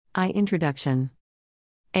Introduction.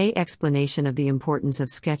 Explanation of the importance of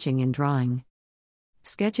sketching and drawing.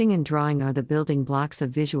 Sketching and drawing are the building blocks of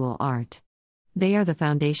visual art. They are the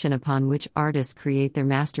foundation upon which artists create their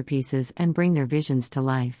masterpieces and bring their visions to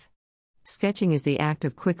life. Sketching is the act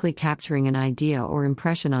of quickly capturing an idea or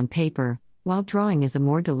impression on paper, while drawing is a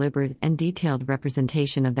more deliberate and detailed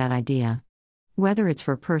representation of that idea. Whether it's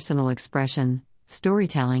for personal expression,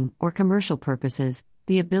 storytelling, or commercial purposes,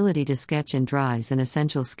 the ability to sketch and draw is an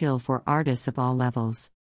essential skill for artists of all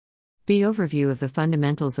levels. Overview of the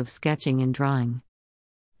fundamentals of sketching and drawing.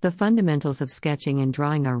 The fundamentals of sketching and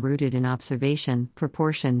drawing are rooted in observation,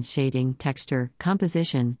 proportion, shading, texture,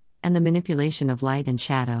 composition, and the manipulation of light and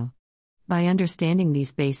shadow. By understanding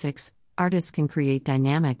these basics, artists can create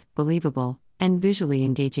dynamic, believable, and visually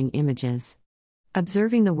engaging images.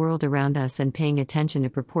 Observing the world around us and paying attention to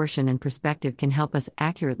proportion and perspective can help us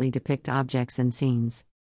accurately depict objects and scenes.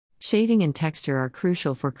 Shading and texture are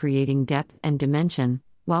crucial for creating depth and dimension,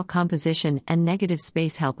 while composition and negative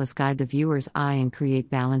space help us guide the viewer's eye and create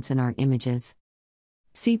balance in our images.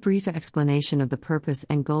 See brief explanation of the purpose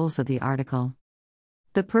and goals of the article.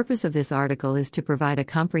 The purpose of this article is to provide a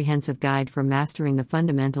comprehensive guide for mastering the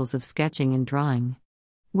fundamentals of sketching and drawing.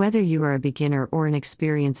 Whether you are a beginner or an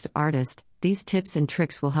experienced artist, these tips and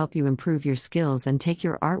tricks will help you improve your skills and take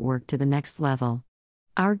your artwork to the next level.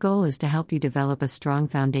 Our goal is to help you develop a strong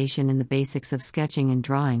foundation in the basics of sketching and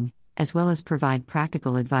drawing, as well as provide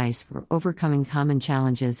practical advice for overcoming common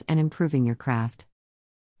challenges and improving your craft.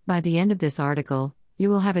 By the end of this article, you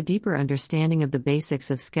will have a deeper understanding of the basics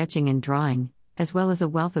of sketching and drawing, as well as a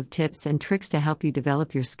wealth of tips and tricks to help you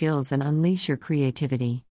develop your skills and unleash your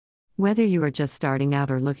creativity. Whether you are just starting out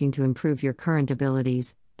or looking to improve your current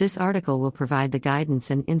abilities, this article will provide the guidance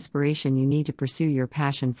and inspiration you need to pursue your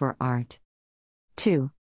passion for art. 2.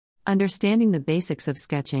 Understanding the basics of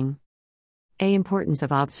sketching. Importance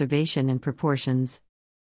of observation and proportions.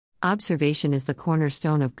 Observation is the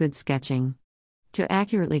cornerstone of good sketching. To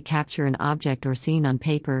accurately capture an object or scene on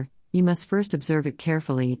paper, you must first observe it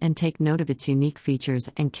carefully and take note of its unique features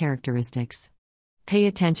and characteristics. Pay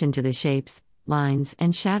attention to the shapes, lines,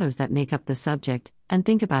 and shadows that make up the subject, and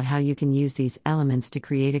think about how you can use these elements to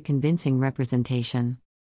create a convincing representation.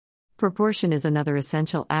 Proportion is another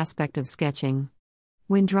essential aspect of sketching.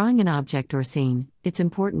 When drawing an object or scene, it's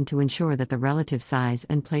important to ensure that the relative size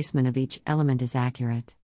and placement of each element is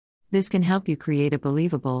accurate. This can help you create a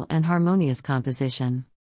believable and harmonious composition.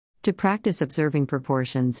 To practice observing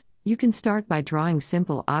proportions, you can start by drawing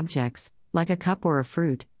simple objects, like a cup or a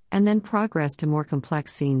fruit, and then progress to more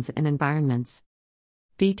complex scenes and environments.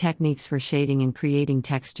 Techniques for shading and creating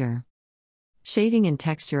texture. Shading and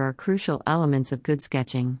texture are crucial elements of good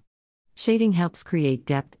sketching. Shading helps create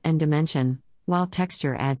depth and dimension, while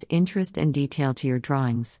texture adds interest and detail to your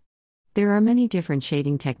drawings. There are many different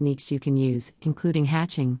shading techniques you can use, including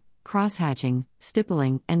hatching, cross-hatching,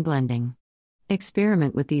 stippling, and blending.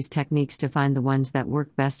 Experiment with these techniques to find the ones that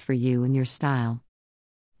work best for you and your style.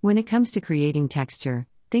 When it comes to creating texture,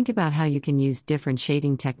 think about how you can use different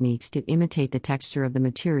shading techniques to imitate the texture of the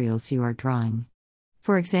materials you are drawing.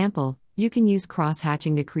 For example, you can use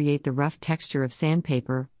cross-hatching to create the rough texture of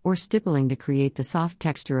sandpaper, or stippling to create the soft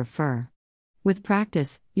texture of fur. With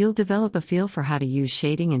practice, you'll develop a feel for how to use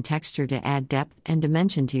shading and texture to add depth and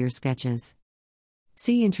dimension to your sketches.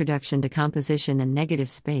 See Introduction to Composition and Negative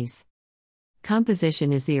Space.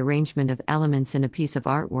 Composition is the arrangement of elements in a piece of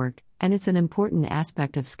artwork, and it's an important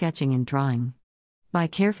aspect of sketching and drawing. By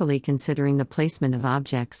carefully considering the placement of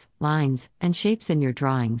objects, lines, and shapes in your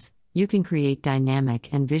drawings, you can create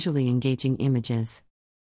dynamic and visually engaging images.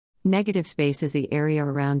 Negative space is the area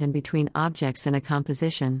around and between objects in a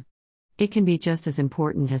composition. It can be just as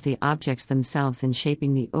important as the objects themselves in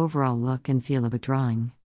shaping the overall look and feel of a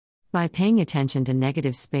drawing. By paying attention to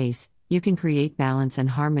negative space, you can create balance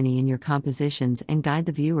and harmony in your compositions and guide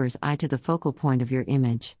the viewer's eye to the focal point of your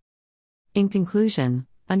image. In conclusion,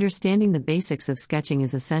 understanding the basics of sketching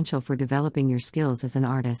is essential for developing your skills as an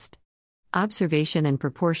artist. Observation and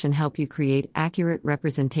proportion help you create accurate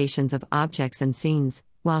representations of objects and scenes,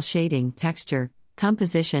 while shading, texture,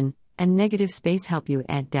 composition, and negative space help you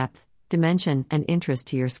add depth, dimension, and interest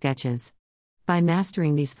to your sketches. By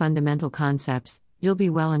mastering these fundamental concepts, you'll be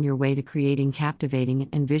well on your way to creating captivating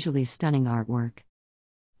and visually stunning artwork.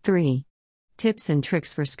 3. Tips and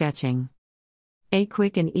tricks for sketching.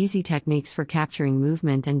 Quick and easy techniques for capturing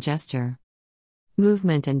movement and gesture.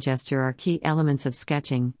 Movement and gesture are key elements of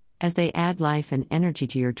sketching, as they add life and energy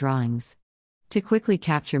to your drawings. To quickly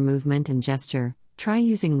capture movement and gesture, try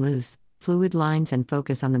using loose, fluid lines and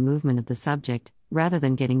focus on the movement of the subject, rather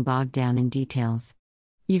than getting bogged down in details.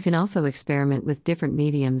 You can also experiment with different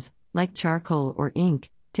mediums, like charcoal or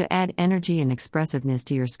ink, to add energy and expressiveness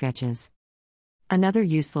to your sketches. Another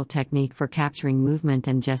useful technique for capturing movement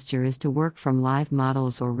and gesture is to work from live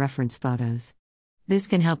models or reference photos. This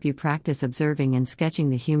can help you practice observing and sketching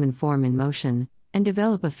the human form in motion, and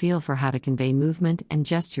develop a feel for how to convey movement and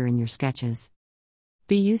gesture in your sketches.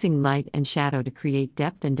 Be using light and shadow to create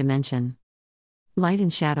depth and dimension. Light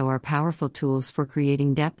and shadow are powerful tools for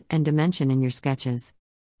creating depth and dimension in your sketches.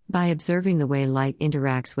 By observing the way light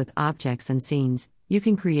interacts with objects and scenes, you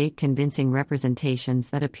can create convincing representations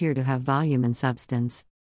that appear to have volume and substance.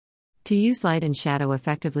 To use light and shadow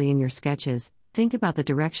effectively in your sketches, think about the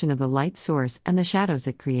direction of the light source and the shadows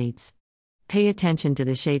it creates. Pay attention to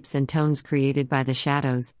the shapes and tones created by the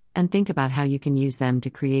shadows, and think about how you can use them to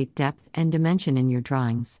create depth and dimension in your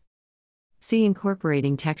drawings. See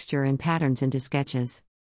incorporating texture and patterns into sketches.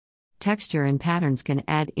 Texture and patterns can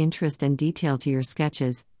add interest and detail to your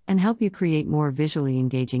sketches, and help you create more visually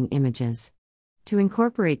engaging images. To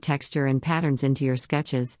incorporate texture and patterns into your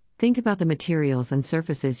sketches, think about the materials and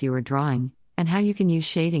surfaces you are drawing, and how you can use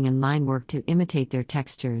shading and line work to imitate their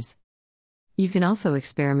textures. You can also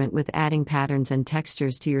experiment with adding patterns and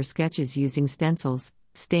textures to your sketches using stencils,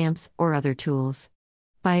 stamps, or other tools.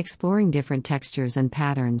 By exploring different textures and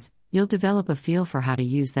patterns, you'll develop a feel for how to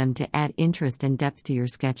use them to add interest and depth to your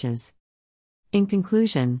sketches. In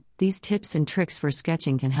conclusion, these tips and tricks for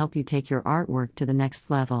sketching can help you take your artwork to the next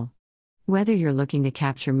level. Whether you're looking to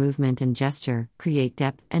capture movement and gesture, create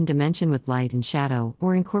depth and dimension with light and shadow,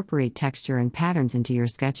 or incorporate texture and patterns into your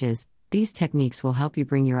sketches, these techniques will help you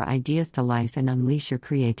bring your ideas to life and unleash your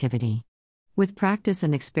creativity. With practice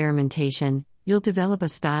and experimentation, you'll develop a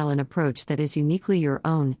style and approach that is uniquely your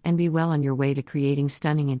own and be well on your way to creating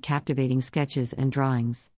stunning and captivating sketches and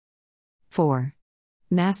drawings. 4.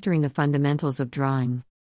 Mastering the fundamentals of drawing.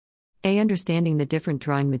 Understanding the different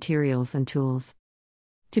drawing materials and tools.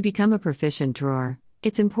 To become a proficient drawer,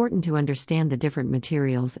 it's important to understand the different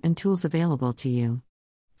materials and tools available to you.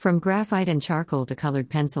 From graphite and charcoal to colored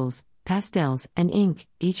pencils, pastels, and ink,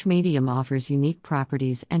 each medium offers unique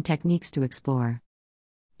properties and techniques to explore.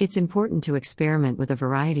 It's important to experiment with a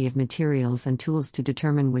variety of materials and tools to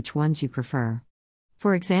determine which ones you prefer.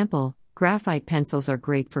 For example, graphite pencils are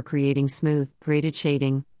great for creating smooth, graded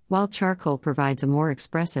shading, while charcoal provides a more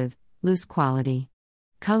expressive, loose quality.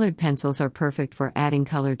 Colored pencils are perfect for adding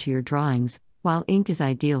color to your drawings, while ink is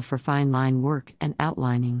ideal for fine line work and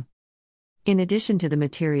outlining. In addition to the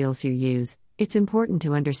materials you use, it's important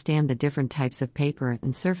to understand the different types of paper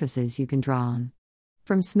and surfaces you can draw on.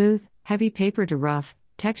 From smooth, heavy paper to rough,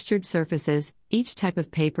 textured surfaces, each type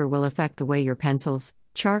of paper will affect the way your pencils,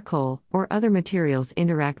 charcoal, or other materials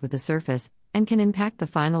interact with the surface, and can impact the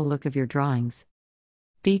final look of your drawings.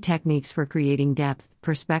 B. Techniques for creating depth,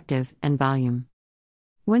 perspective, and volume.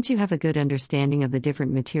 Once you have a good understanding of the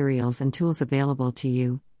different materials and tools available to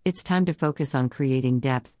you, it's time to focus on creating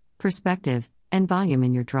depth, perspective, and volume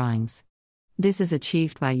in your drawings. This is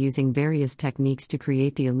achieved by using various techniques to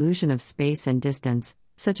create the illusion of space and distance,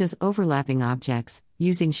 such as overlapping objects,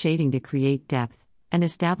 using shading to create depth, and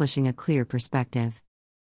establishing a clear perspective.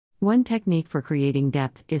 One technique for creating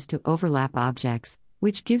depth is to overlap objects,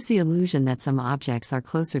 which gives the illusion that some objects are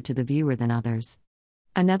closer to the viewer than others.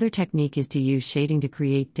 Another technique is to use shading to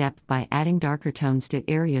create depth by adding darker tones to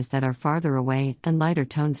areas that are farther away and lighter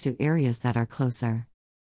tones to areas that are closer.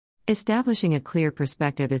 Establishing a clear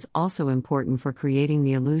perspective is also important for creating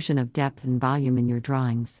the illusion of depth and volume in your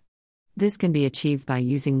drawings. This can be achieved by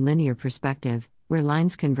using linear perspective, where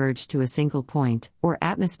lines converge to a single point, or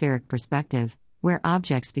atmospheric perspective, where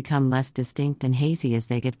objects become less distinct and hazy as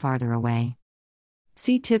they get farther away.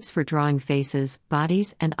 See tips for drawing faces,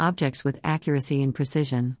 bodies, and objects with accuracy and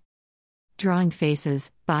precision. Drawing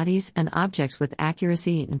faces, bodies, and objects with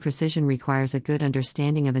accuracy and precision requires a good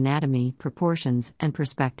understanding of anatomy, proportions, and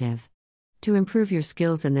perspective. To improve your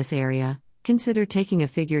skills in this area, consider taking a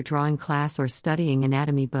figure drawing class or studying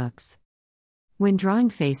anatomy books. When drawing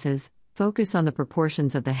faces, focus on the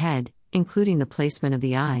proportions of the head, including the placement of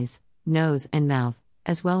the eyes, nose, and mouth,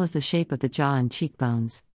 as well as the shape of the jaw and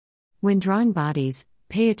cheekbones. When drawing bodies,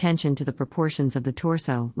 pay attention to the proportions of the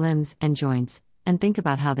torso, limbs, and joints, and think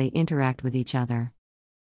about how they interact with each other.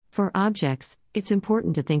 For objects, it's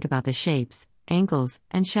important to think about the shapes, angles,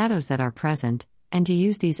 and shadows that are present, and to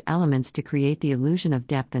use these elements to create the illusion of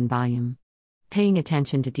depth and volume. Paying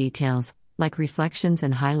attention to details, like reflections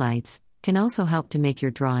and highlights, can also help to make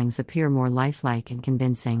your drawings appear more lifelike and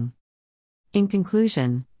convincing. In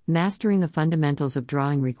conclusion, mastering the fundamentals of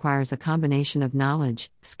drawing requires a combination of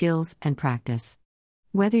knowledge, skills, and practice.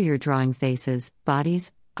 Whether you're drawing faces,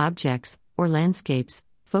 bodies, objects, or landscapes,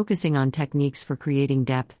 focusing on techniques for creating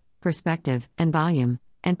depth, perspective, and volume,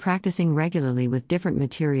 and practicing regularly with different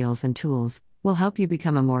materials and tools will help you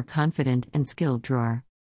become a more confident and skilled drawer.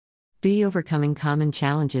 D. Overcoming common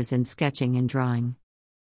challenges in sketching and drawing.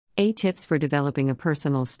 A. Tips for developing a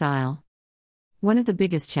personal style. One of the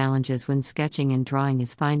biggest challenges when sketching and drawing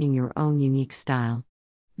is finding your own unique style.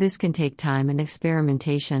 This can take time and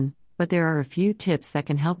experimentation, but there are a few tips that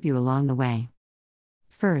can help you along the way.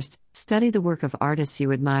 First, study the work of artists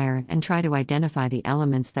you admire and try to identify the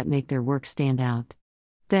elements that make their work stand out.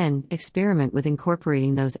 Then, experiment with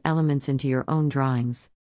incorporating those elements into your own drawings.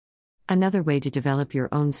 Another way to develop your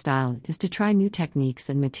own style is to try new techniques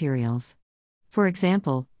and materials. For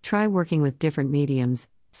example, try working with different mediums,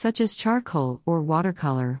 such as charcoal or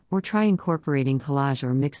watercolor, or try incorporating collage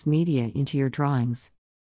or mixed media into your drawings.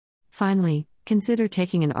 Finally, consider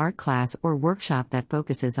taking an art class or workshop that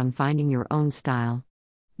focuses on finding your own style.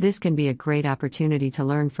 This can be a great opportunity to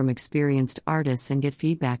learn from experienced artists and get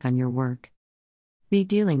feedback on your work. B.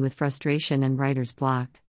 Dealing with frustration and writer's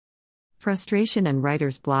block. Frustration and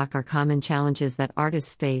writer's block are common challenges that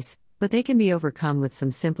artists face, but they can be overcome with some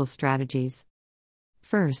simple strategies.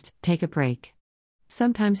 First, take a break.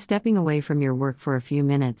 Sometimes stepping away from your work for a few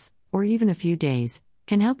minutes, or even a few days,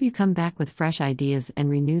 can help you come back with fresh ideas and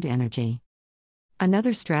renewed energy.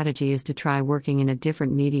 Another strategy is to try working in a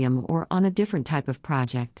different medium or on a different type of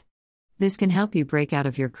project. This can help you break out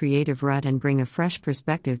of your creative rut and bring a fresh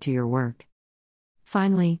perspective to your work.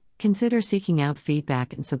 Finally, consider seeking out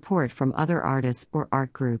feedback and support from other artists or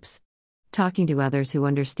art groups. Talking to others who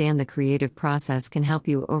understand the creative process can help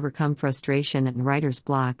you overcome frustration and writer's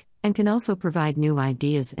block, and can also provide new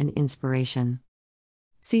ideas and inspiration.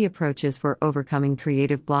 See approaches for overcoming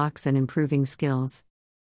creative blocks and improving skills.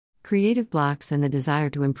 Creative blocks and the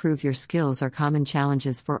desire to improve your skills are common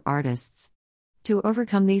challenges for artists. To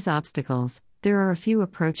overcome these obstacles, there are a few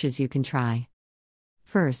approaches you can try.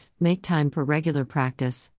 First, make time for regular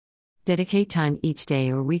practice. Dedicate time each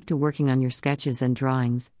day or week to working on your sketches and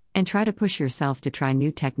drawings, and try to push yourself to try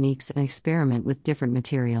new techniques and experiment with different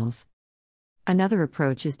materials. Another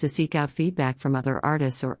approach is to seek out feedback from other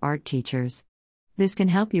artists or art teachers. This can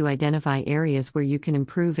help you identify areas where you can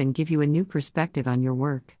improve and give you a new perspective on your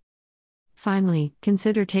work. Finally,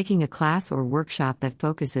 consider taking a class or workshop that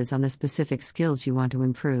focuses on the specific skills you want to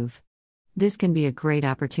improve. This can be a great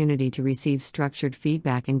opportunity to receive structured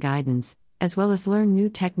feedback and guidance, as well as learn new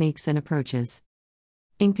techniques and approaches.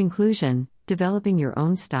 In conclusion, developing your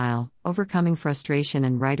own style, overcoming frustration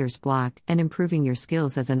and writer's block, and improving your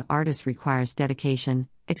skills as an artist requires dedication,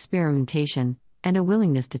 experimentation, and a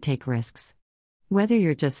willingness to take risks. Whether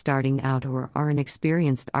you're just starting out or are an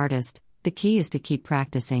experienced artist, the key is to keep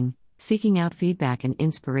practicing, seeking out feedback and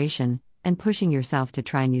inspiration, and pushing yourself to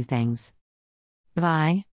try new things.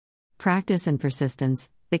 Bye. Practice and persistence,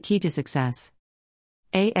 the key to success.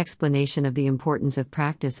 A. Explanation of the importance of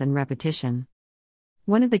practice and repetition.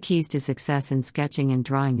 One of the keys to success in sketching and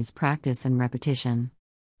drawing is practice and repetition.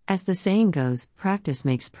 As the saying goes, practice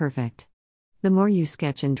makes perfect. The more you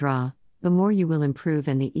sketch and draw, the more you will improve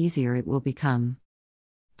and the easier it will become.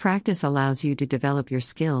 Practice allows you to develop your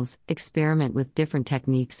skills, experiment with different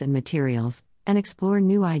techniques and materials, and explore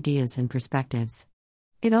new ideas and perspectives.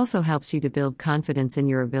 It also helps you to build confidence in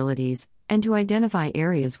your abilities, and to identify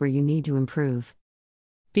areas where you need to improve.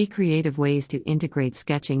 Be creative ways to integrate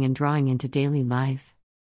sketching and drawing into daily life.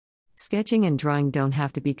 Sketching and drawing don't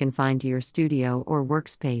have to be confined to your studio or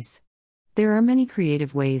workspace. There are many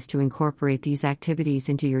creative ways to incorporate these activities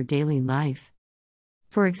into your daily life.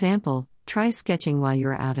 For example, try sketching while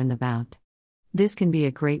you're out and about. This can be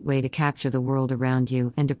a great way to capture the world around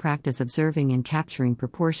you and to practice observing and capturing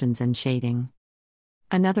proportions and shading.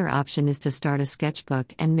 Another option is to start a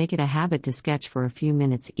sketchbook and make it a habit to sketch for a few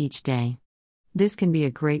minutes each day. This can be a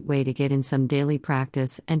great way to get in some daily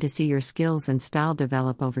practice and to see your skills and style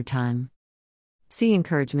develop over time. See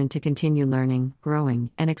encouragement to continue learning,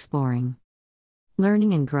 growing, and exploring.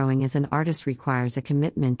 Learning and growing as an artist requires a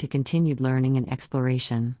commitment to continued learning and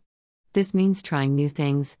exploration. This means trying new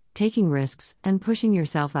things, taking risks, and pushing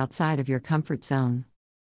yourself outside of your comfort zone.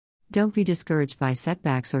 Don't be discouraged by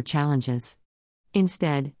setbacks or challenges.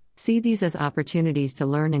 Instead, see these as opportunities to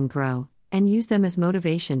learn and grow, and use them as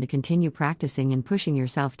motivation to continue practicing and pushing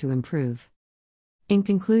yourself to improve. In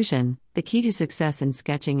conclusion, the key to success in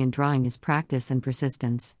sketching and drawing is practice and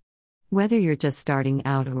persistence. Whether you're just starting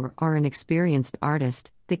out or are an experienced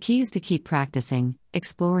artist, the key is to keep practicing,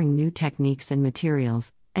 exploring new techniques and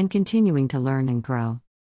materials, and continuing to learn and grow.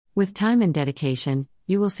 With time and dedication,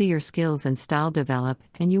 you will see your skills and style develop,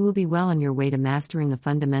 and you will be well on your way to mastering the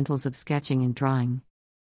fundamentals of sketching and drawing.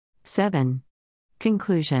 7.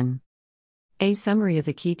 Conclusion. A summary of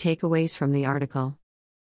the key takeaways from the article.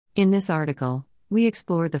 In this article, We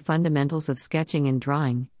explored the fundamentals of sketching and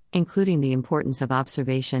drawing, including the importance of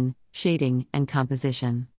observation, shading, and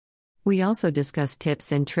composition. We also discussed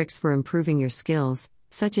tips and tricks for improving your skills,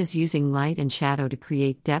 such as using light and shadow to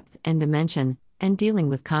create depth and dimension, and dealing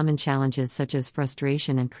with common challenges such as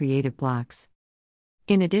frustration and creative blocks.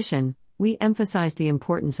 In addition, we emphasized the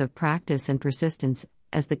importance of practice and persistence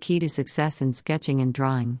as the key to success in sketching and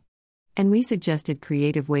drawing. And we suggested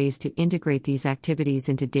creative ways to integrate these activities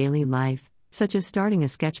into daily life, such as starting a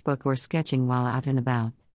sketchbook or sketching while out and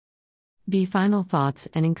about. B. Final thoughts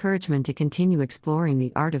and encouragement to continue exploring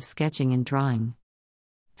the art of sketching and drawing.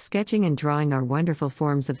 Sketching and drawing are wonderful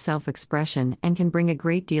forms of self-expression and can bring a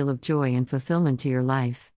great deal of joy and fulfillment to your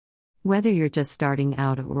life. Whether you're just starting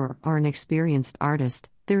out or are an experienced artist,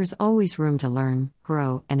 there is always room to learn,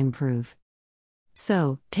 grow, and improve.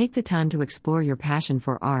 So, take the time to explore your passion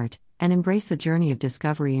for art, and embrace the journey of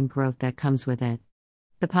discovery and growth that comes with it.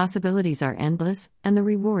 The possibilities are endless, and the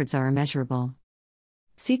rewards are immeasurable.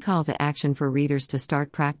 See call to action for readers to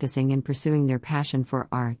start practicing and pursuing their passion for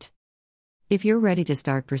art. If you're ready to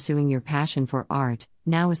start pursuing your passion for art,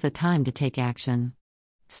 now is the time to take action.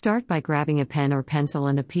 Start by grabbing a pen or pencil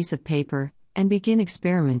and a piece of paper, and begin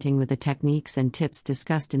experimenting with the techniques and tips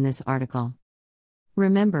discussed in this article.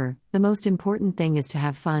 Remember, the most important thing is to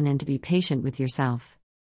have fun and to be patient with yourself.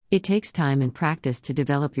 It takes time and practice to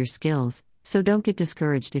develop your skills, so don't get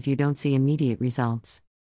discouraged if you don't see immediate results.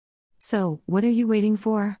 So, what are you waiting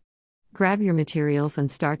for? Grab your materials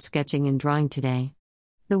and start sketching and drawing today.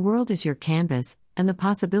 The world is your canvas, and the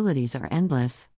possibilities are endless.